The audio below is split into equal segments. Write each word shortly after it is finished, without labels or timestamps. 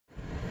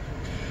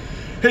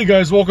Hey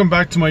guys, welcome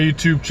back to my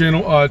YouTube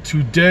channel.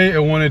 Today I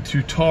wanted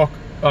to talk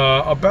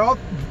about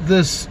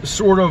this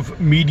sort of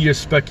media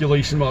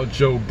speculation about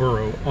Joe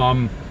Burrow.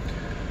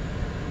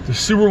 The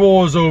Super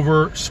Bowl is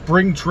over,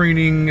 spring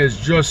training has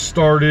just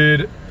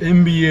started,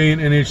 NBA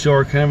and NHL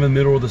are kind of in the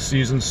middle of the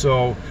season,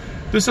 so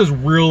this is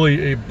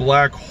really a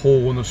black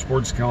hole in the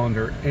sports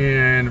calendar.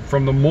 And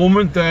from the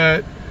moment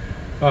that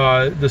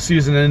the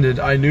season ended,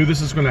 I knew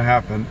this is going to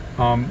happen.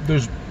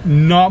 There's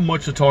not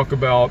much to talk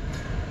about.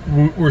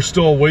 We're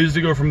still a ways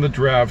to go from the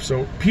draft,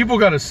 so people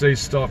got to say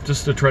stuff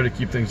just to try to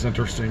keep things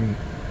interesting.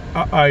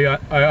 I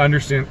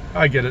understand.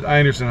 I get it. I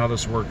understand how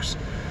this works.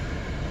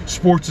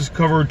 Sports is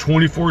covered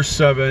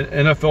 24/7.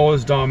 NFL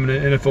is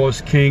dominant. NFL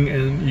is king,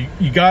 and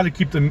you got to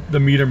keep the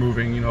meter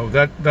moving. You know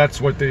that's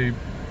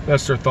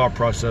their thought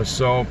process.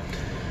 So,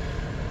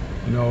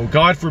 you know,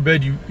 God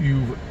forbid you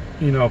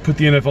put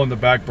the NFL on the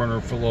back burner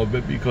for a little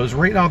bit, because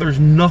right now there's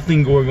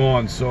nothing going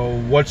on.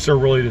 So what's there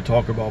really to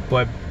talk about?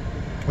 But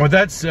with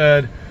that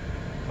said,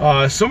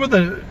 some of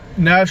the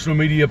national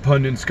media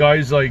pundits,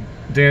 guys like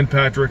Dan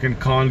Patrick and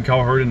Con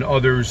Cowherd and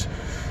others,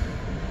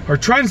 are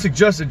trying to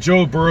suggest that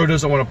Joe Burrow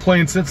doesn't want to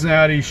play in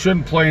Cincinnati,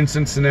 shouldn't play in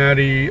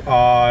Cincinnati.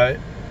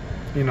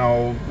 You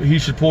know, he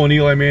should pull an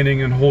Eli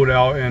Manning and hold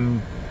out.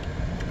 And,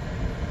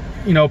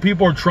 you know,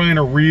 people are trying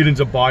to read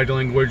into body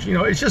language. You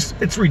know,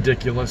 it's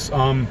ridiculous.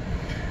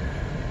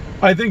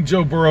 I think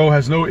Joe Burrow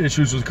has no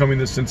issues with coming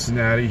to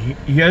Cincinnati.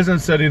 He hasn't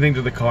said anything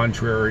to the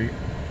contrary.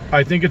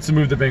 I think it's a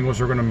move the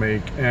Bengals are going to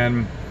make.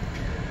 And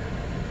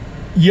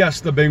yes,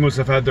 the Bengals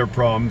have had their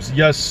problems.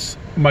 Yes,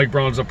 Mike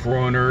Brown's a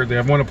pro owner. They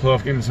haven't won a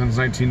playoff game since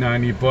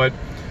 1990. But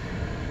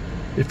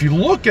if you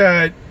look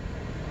at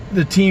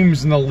the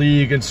teams in the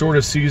league and sort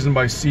of season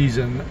by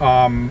season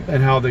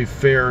and how they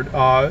fared,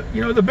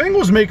 you know, the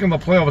Bengals making the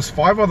playoffs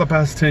 5 out of the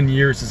past 10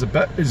 years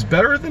is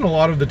better than a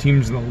lot of the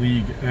teams in the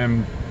league.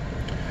 And,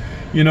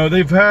 you know,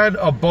 they've had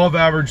above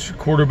average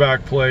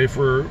quarterback play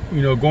for,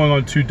 you know, going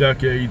on 2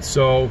 decades.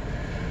 So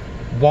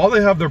while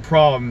they have their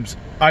problems,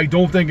 I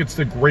don't think it's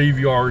the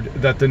graveyard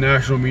that the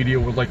national media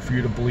would like for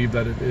you to believe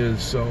that it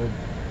is. So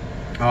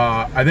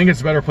I think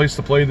it's a better place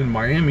to play than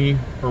Miami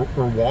or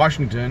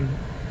Washington,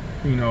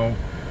 you know,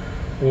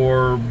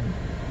 or,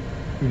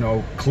 you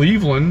know,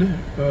 Cleveland.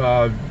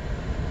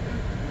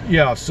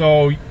 Yeah,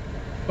 so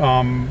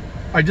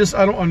I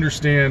don't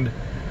understand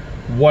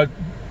what,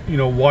 you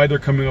know, why they're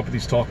coming up with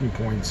these talking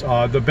points.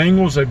 The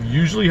Bengals have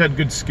usually had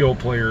good skill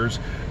players.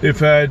 They've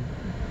had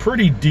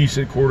pretty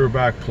decent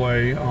quarterback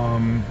play.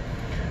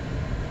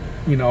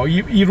 You know,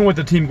 even with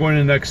the team going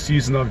into next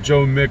season of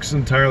Joe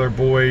Mixon, Tyler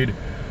Boyd,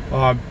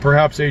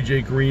 perhaps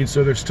AJ Green.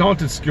 So there's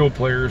talented skill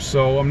players.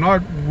 So I'm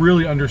not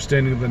really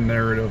understanding the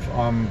narrative.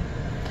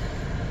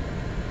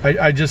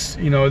 I just,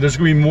 you know, there's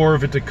going to be more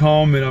of it to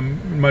come,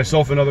 and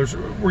myself and others,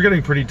 we're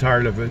getting pretty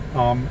tired of it.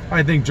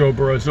 I think Joe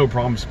Burrow has no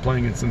problems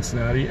playing in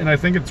Cincinnati, and I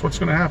think it's what's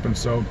going to happen.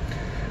 So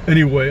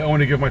anyway, I want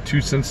to give my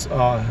 2 cents,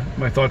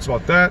 my thoughts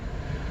about that.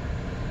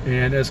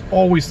 And as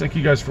always, thank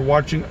you guys for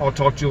watching. I'll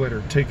talk to you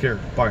later. Take care.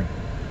 Bye.